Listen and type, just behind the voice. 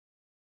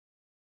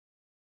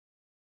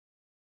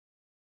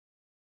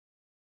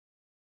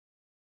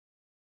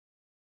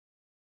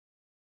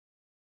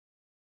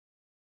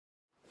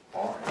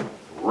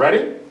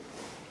Ready?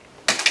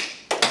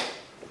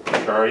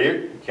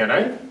 Can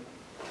I?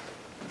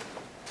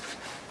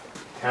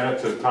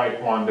 Tenets of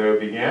Taekwondo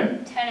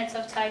begin. Tenets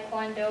of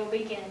Taekwondo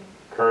begin.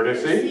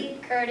 Courtesy.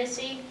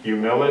 Courtesy.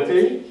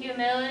 Humility.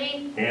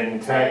 Humility.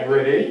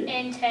 Integrity.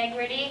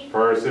 Integrity.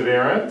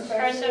 Perseverance.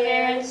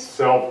 Perseverance.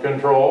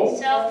 Self-control.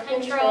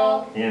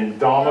 Self-control.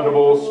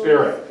 Indomitable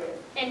spirit.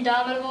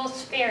 Indomitable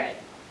spirit.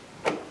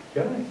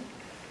 Okay.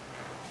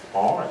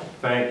 All right.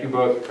 Thank you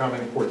both for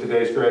coming for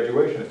today's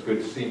graduation. It's good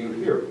to see you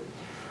here.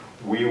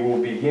 We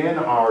will begin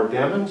our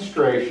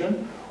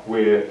demonstration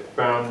with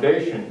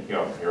foundation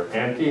Hyung, your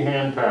empty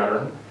hand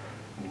pattern,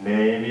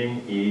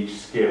 naming each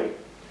skill.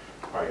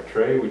 All right,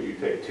 Trey, would you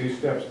take 2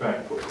 steps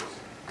back, please?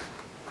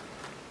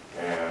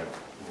 And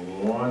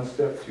 1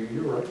 step to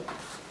your right.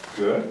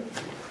 Good.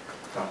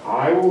 Now,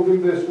 I will do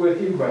this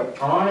with you,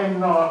 but I'm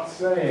not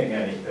saying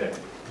anything.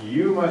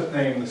 You must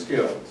name the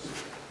skills.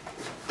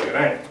 Good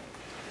night.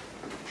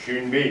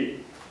 Shun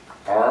B,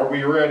 are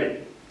we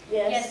ready?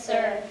 Yes,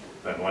 sir.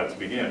 Then let's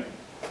begin.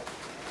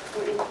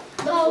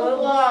 Low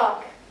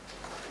block.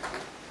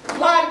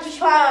 Lunge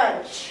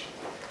punch.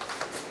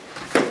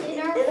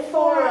 Inner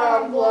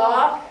forearm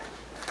block.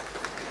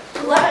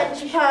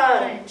 Lunge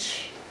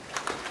punch.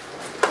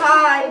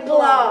 High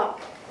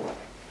block.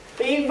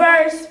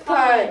 Reverse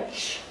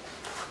punch.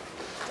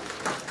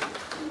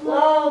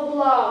 Low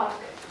block.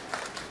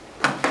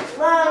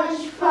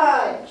 Lunge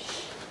punch.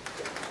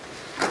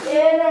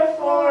 Inner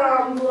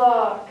forearm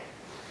block.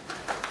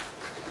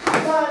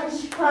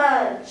 Lunge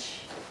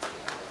punch.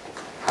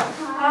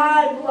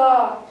 High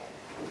block.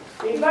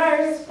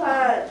 Reverse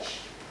punch.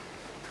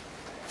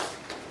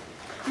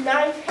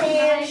 Knife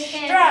hand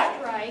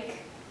strike.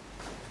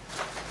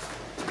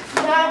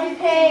 Knife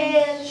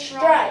hand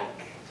strike.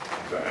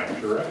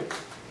 That's right.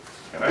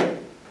 Can I?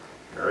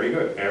 Very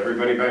good.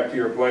 Everybody back to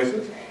your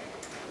places.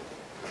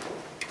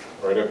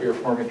 Right up here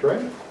for me,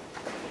 Trey.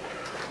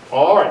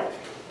 All right.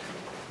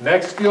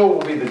 Next skill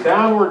will be the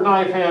downward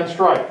knife hand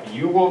strike.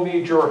 You will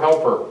need your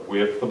helper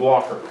with the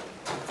blocker.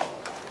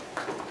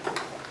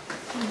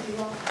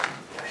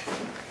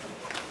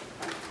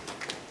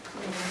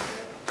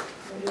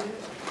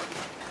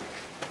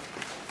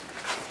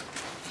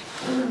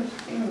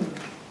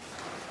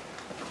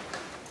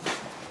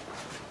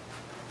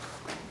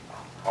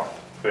 All right.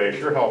 Face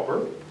your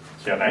helper.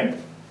 Can I?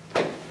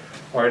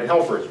 All right,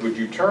 helpers, would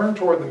you turn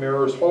toward the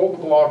mirrors, hold the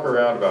blocker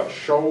out about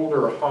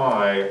shoulder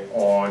high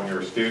on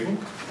your student.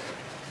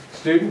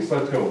 Students,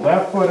 let's go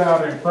left foot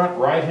out in front,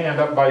 right hand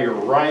up by your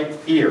right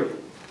ear.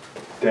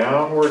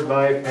 Downward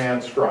knife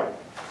hand strike.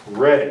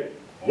 Ready.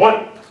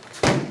 1,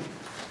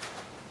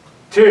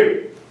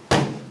 2,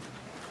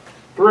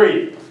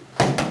 3,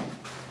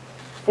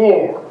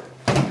 4,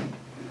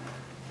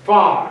 5.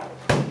 All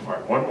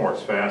right, one more,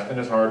 as fast and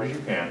as hard as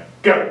you can.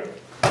 Go.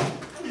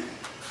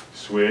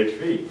 Switch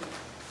feet.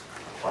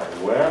 All right,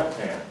 left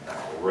hand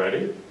now.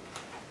 Ready?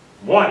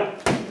 1,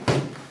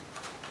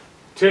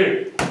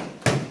 2,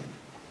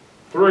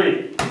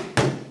 3,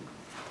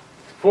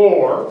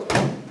 4,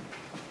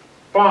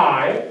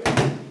 5.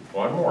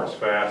 One more, as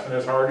fast and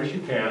as hard as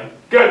you can.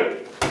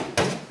 Good.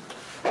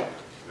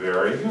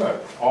 Very good.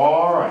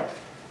 All right.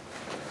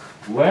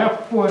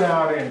 Left foot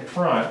out in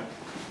front,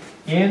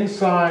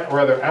 inside, or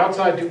rather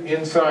outside to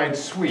inside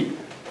sweep.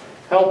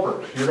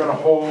 Helpers, you're going to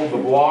hold the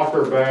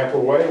blocker back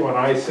away when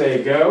I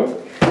say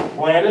go.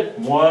 Plant it,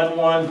 1,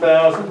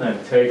 1,000,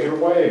 then take it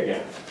away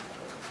again.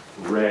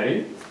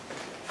 Ready?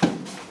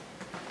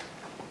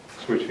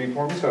 Switch feet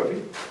for me,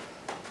 Sophie.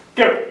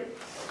 Go!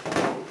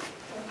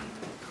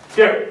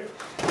 Go!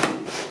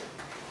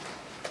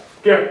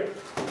 Go!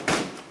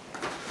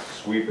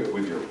 Sweep it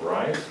with your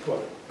right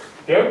foot.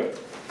 Go!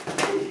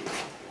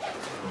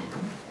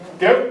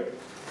 Go!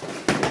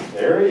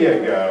 There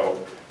you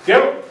go.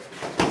 Go!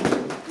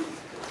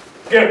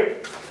 Go!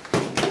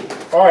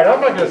 All right,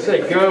 I'm not going to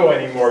say go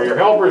anymore. Your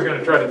helper's going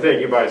to try to take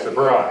you by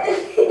surprise.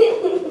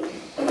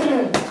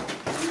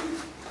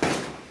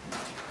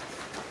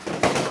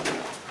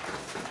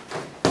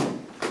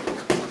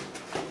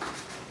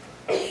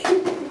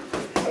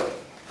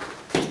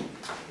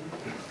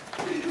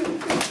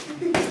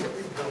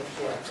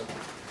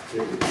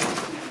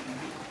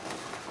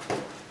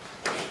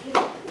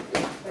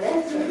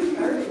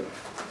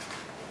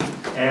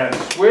 And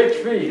switch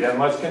feet, and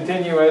let's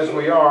continue as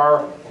we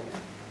are.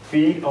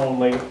 Feet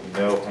only,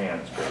 no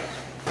hands, please.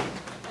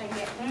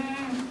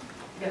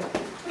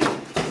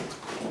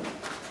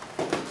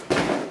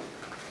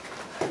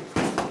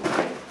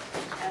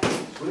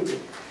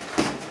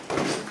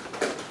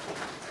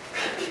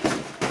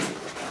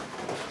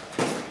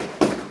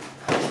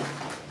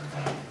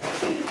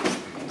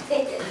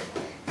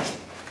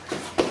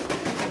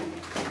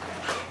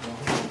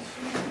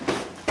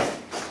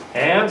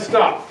 And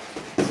stop.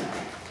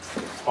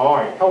 All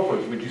right,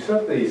 helpers, would you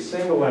set the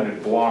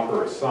single-ended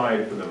blocker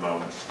aside for the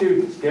moment?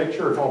 Students, get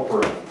your helper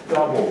a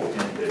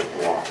double-ended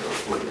blocker,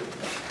 please.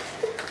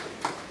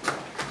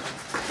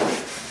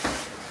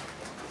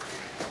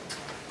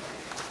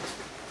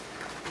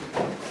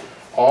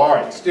 All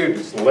right,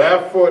 students,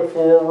 left foot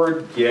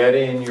forward, get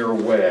in your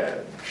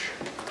wedge.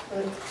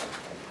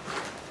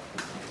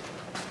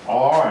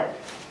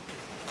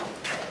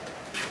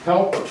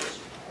 Helpers,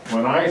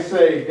 when I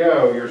say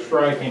go, you're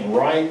striking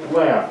right,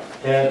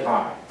 left, head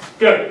high.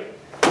 Good.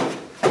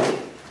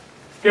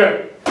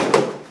 Good.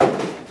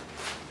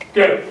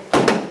 Good.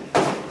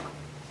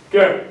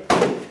 Good.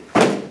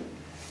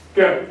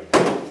 Good.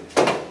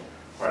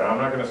 All right, I'm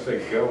not going to say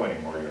go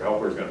anymore. Your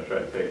helper's going to try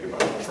to take you by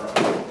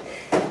surprise.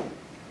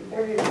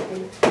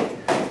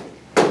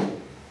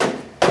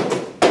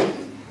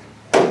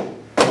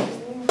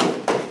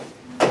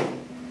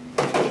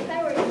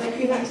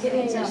 You're not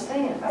getting in your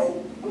stance.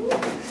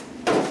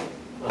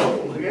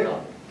 Oh, look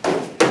out.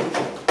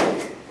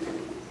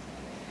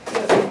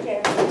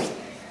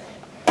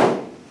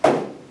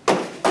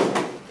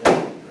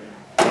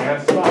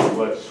 And stop.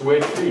 Let's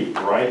switch feet.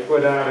 Right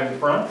foot out in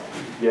front.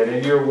 Get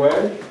into your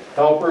wedge.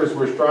 Helpers,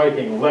 we're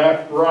striking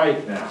left,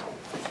 right now.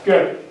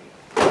 Good.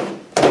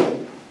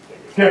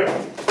 Good.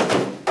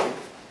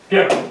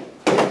 Good.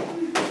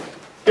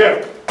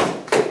 Good.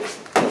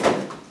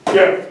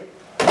 Good.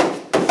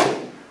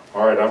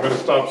 All right, I'm going to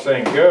stop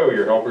saying go.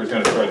 Your helper's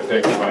going to try to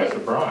take you by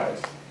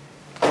surprise.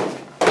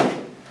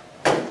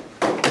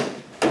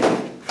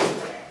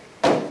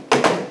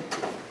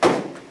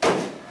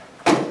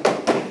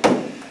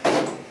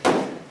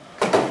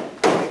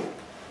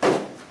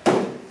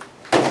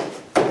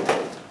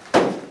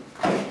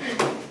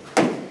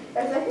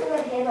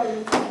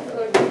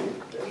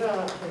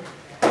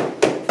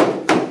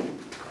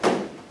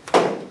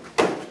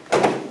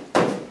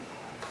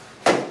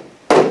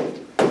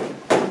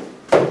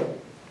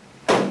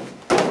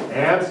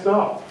 And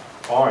stop.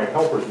 All right,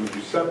 helpers, would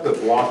you set the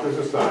blockers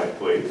aside,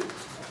 please?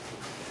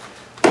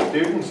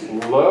 Students,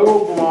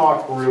 low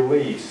block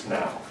release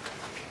now.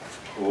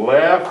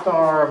 Left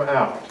arm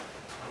out.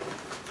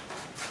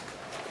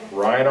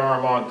 Right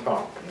arm on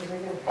top.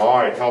 All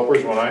right,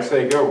 helpers, when I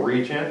say go,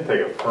 reach in,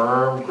 take a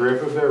firm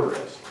grip of their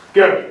wrist.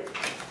 Good.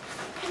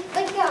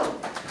 Let go.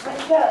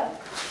 Let go.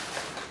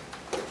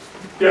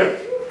 Good.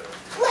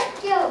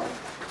 Let go.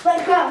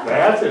 Let go.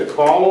 That's it.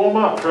 Follow them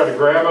up. Try to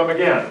grab them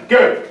again.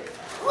 Good.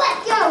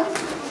 Let go.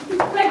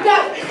 Let go.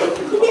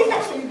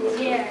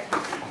 Yeah.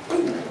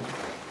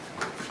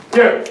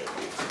 Good.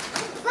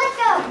 Let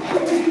go.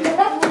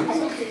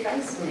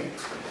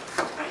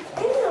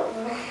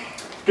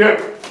 Good.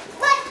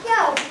 Let go.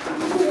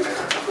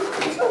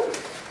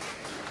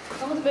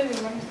 Some of the baby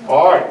runs.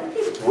 All right.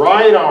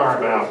 Right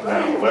arm out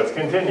now. Let's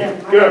continue.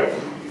 Good.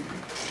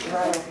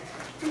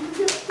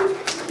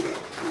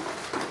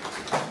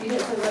 You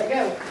didn't say let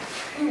go.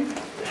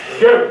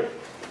 Good.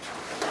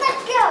 Let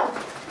go.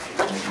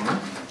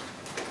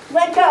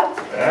 Let go.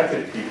 That's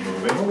it. Keep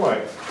moving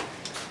away.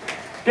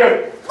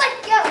 Good. Let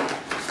go.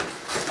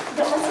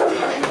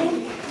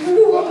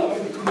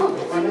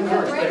 Run in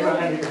there, stay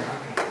behind here.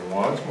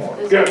 Once more.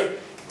 Good.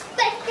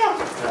 Let go.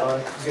 Now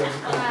let's go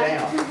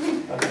down.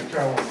 Let's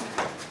control.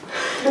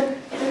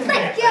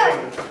 Let go.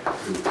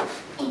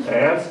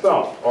 And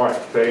stop. All right.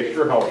 Face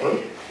your helper.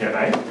 Can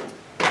I?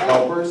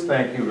 Helpers,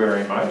 thank you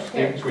very much.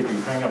 Students, would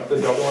you hang up the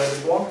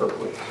double-ended blocker,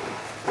 please?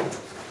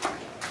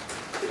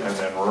 And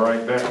then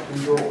right back to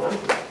your work.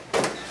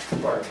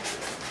 Sorry.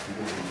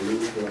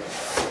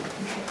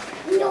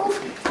 No.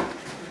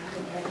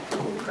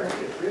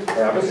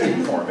 Have a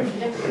seat for me.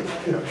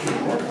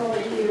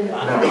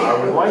 Now, I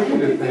would like you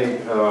to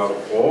think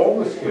of all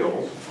the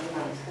skills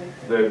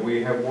that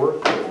we have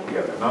worked with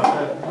together.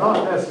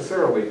 Not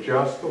necessarily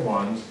just the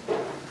ones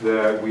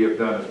that we have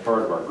done as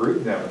part of our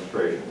group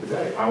demonstration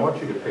today. I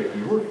want you to pick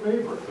your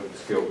favorite of the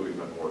skills we've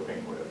been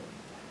working with.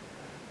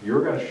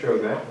 You're going to show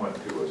that one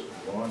to us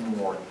one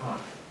more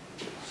time.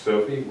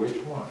 Sophie, which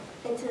one?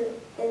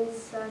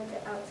 Inside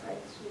the outside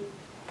sweep.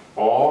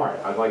 All right,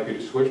 I'd like you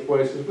to switch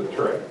places with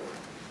Trey,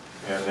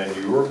 and then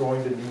you are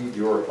going to need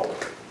your help.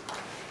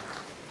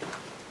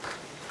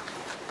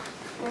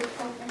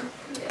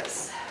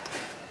 Yes.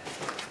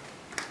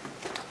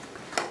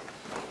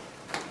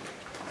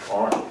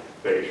 All right,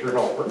 face your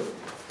helper.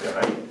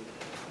 Okay.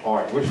 All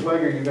right, which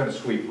leg are you going to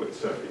sweep with,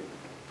 Sophie?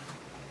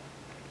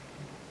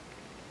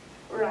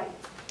 Right.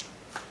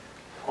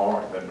 All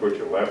right, then put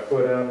your left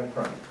foot out in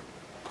front.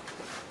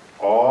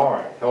 All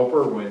right, help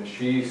her when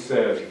she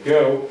says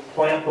go,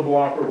 plant the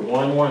blocker,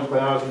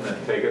 1/1000,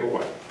 and take it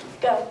away.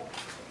 Go.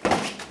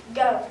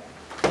 Go.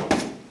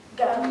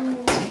 Go.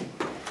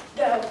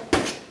 Go.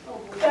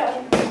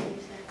 Go.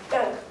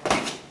 Go.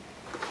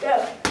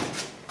 Go.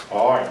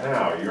 All right,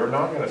 now, you're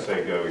not going to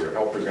say go, your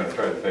helper's going to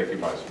try to take you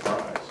by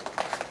surprise.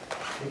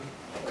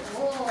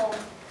 Whoa.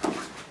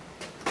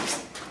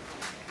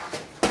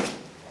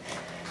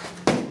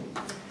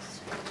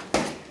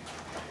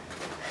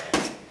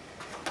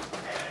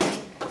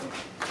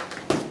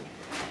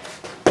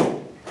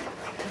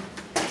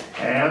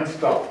 And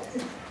stop.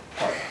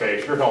 All right,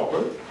 face your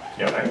helper.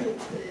 Yeah, thank you.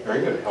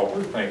 Very good,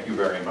 helper, thank you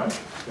very much.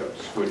 Go,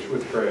 switch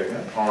with Trey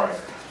again. All right.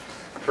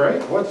 Trey,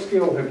 what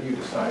skill have you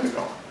decided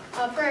on?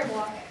 Prayer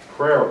block.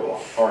 Prayer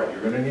block. All right,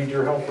 you're going to need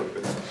your helper for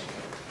this.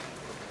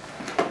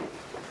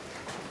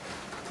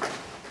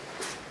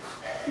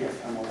 Yes,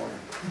 I'm aware.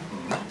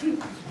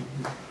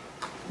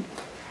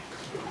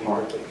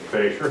 All right,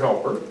 face your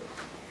helper.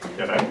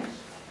 Good night.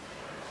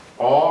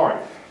 All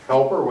right,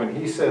 Helper, when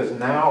he says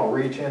now,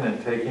 reach in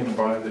and take him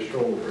by the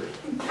shoulders.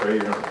 Trey,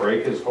 you're going to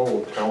break his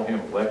hold, tell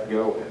him let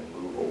go and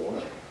move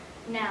away.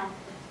 Now.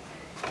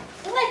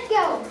 Let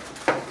go.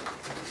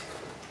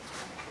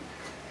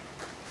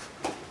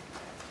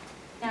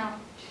 Now.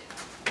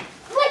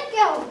 Let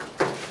go.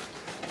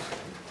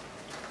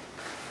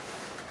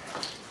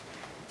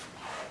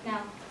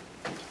 Now.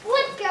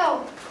 Let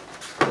go.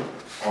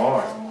 All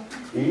right.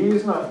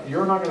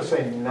 You're not going to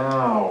say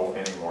now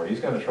anymore. He's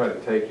going to try to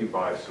take you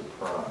by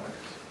surprise.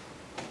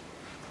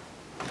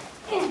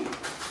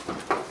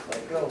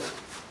 Let go.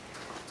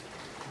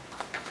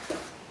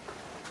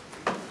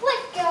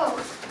 Let go.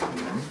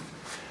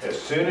 As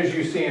soon as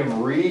you see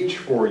him reach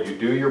for you,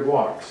 do your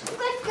blocks.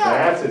 Let go.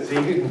 That's it. See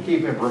if you can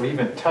keep him from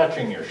even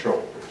touching your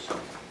shoulders.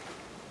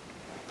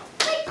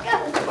 Let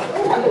go.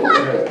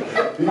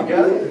 You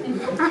got it?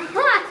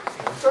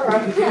 It's all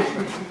right.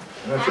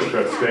 That's it.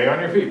 Good. Stay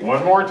on your feet.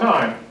 One more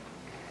time.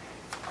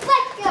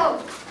 Let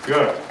go.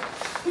 Good.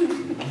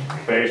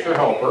 Face your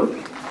helper.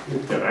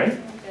 Good night.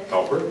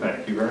 Helper,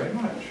 thank you very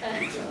much.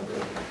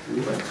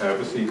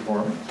 Have a seat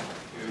for me.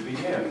 To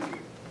begin.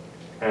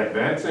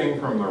 Advancing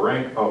from the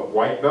rank of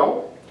white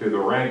belt to the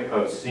rank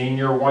of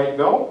senior white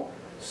belt,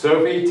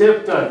 Sophie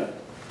Tipton.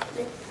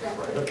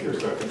 Right up here,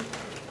 Sophie.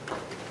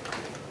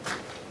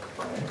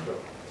 Fine,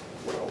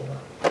 well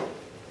done.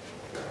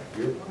 Back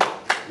here.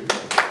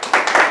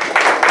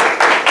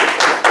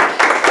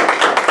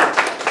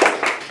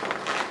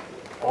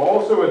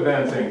 Also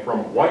advancing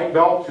from white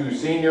belt to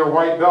senior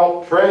white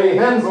belt, Trey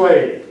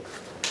Hensley.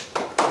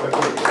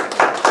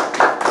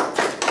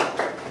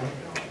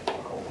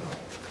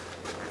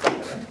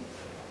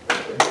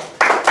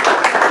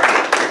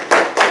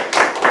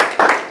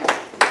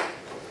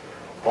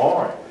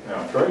 All right,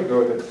 now Trey,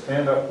 go ahead and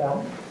stand up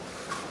for me.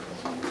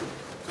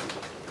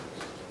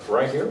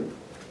 Right here.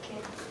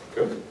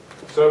 Good.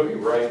 Sophie,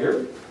 right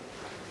here.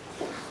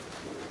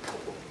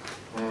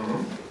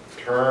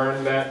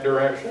 Turn that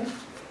direction.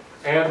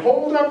 And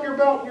hold up your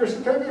belt and your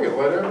certificate.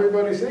 Let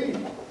everybody see.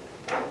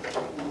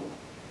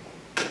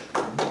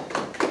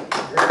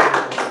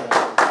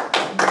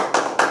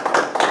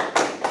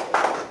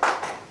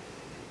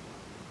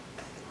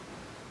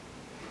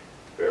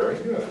 Very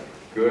good.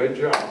 Good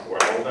job.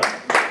 Well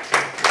done.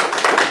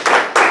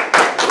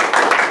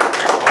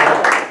 All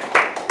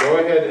right. Go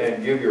ahead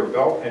and give your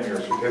belt and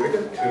your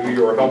certificate to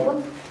your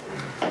helper.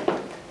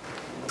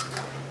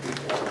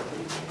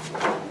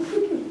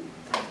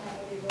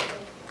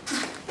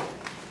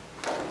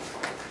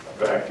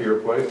 Back to your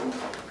places.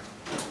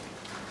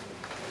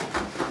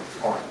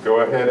 All right, go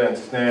ahead and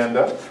stand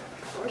up.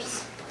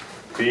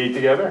 Feet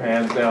together,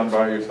 hands down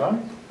by your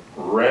side.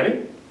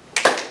 Ready?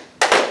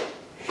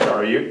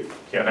 Shariyu,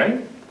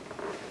 Kene.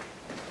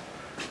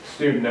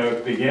 Student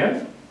oath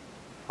begin.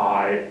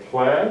 I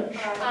pledge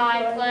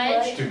I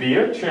pledge to be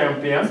a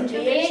champion to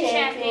be a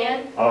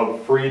champion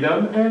of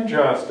freedom and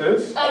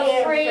justice.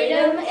 of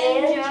freedom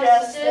and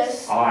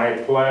justice.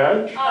 I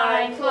pledge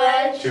I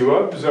pledge to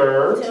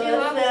observe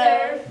to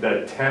observe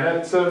the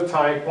tenets of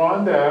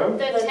Taekwondo.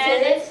 the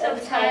tenets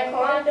of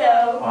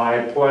Taekwondo.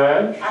 I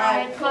pledge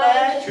I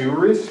pledge to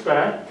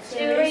respect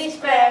to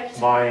respect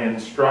my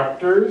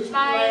instructors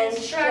my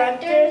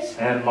instructors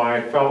and my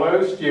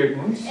fellow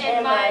students.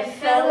 and my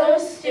fellow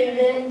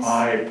students.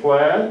 I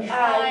pledge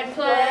I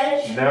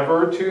pledge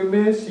never to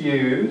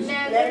misuse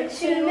never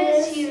to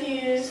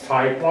misuse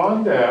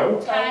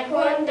Taekwondo.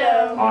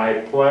 Taekwondo.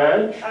 I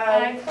pledge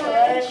I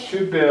pledge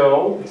to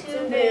build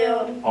to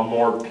build a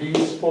more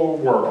peaceful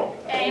world.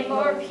 a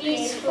more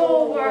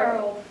peaceful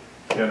world.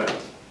 You know.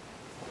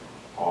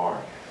 All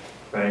right.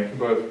 Thank you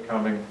both for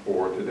coming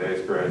for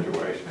today's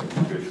graduation.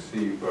 It's good to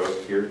see you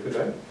both here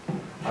today.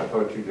 I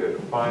thought you did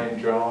a fine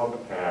job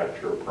at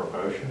your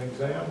promotion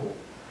exam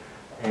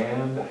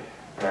and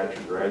at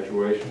your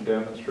graduation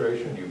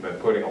demonstration. You've been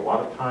putting a lot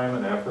of time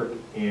and effort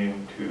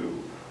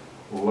into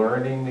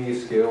learning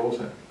these skills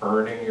and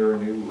earning your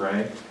new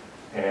rank,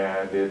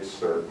 and it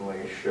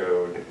certainly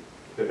showed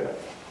today.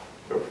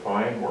 So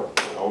fine work.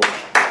 Well done.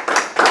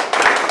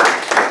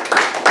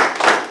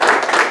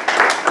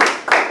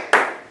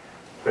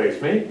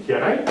 Face me,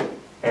 Kenny.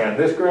 And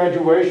this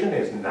graduation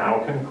is now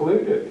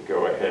concluded.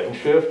 Go ahead and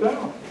shift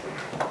out.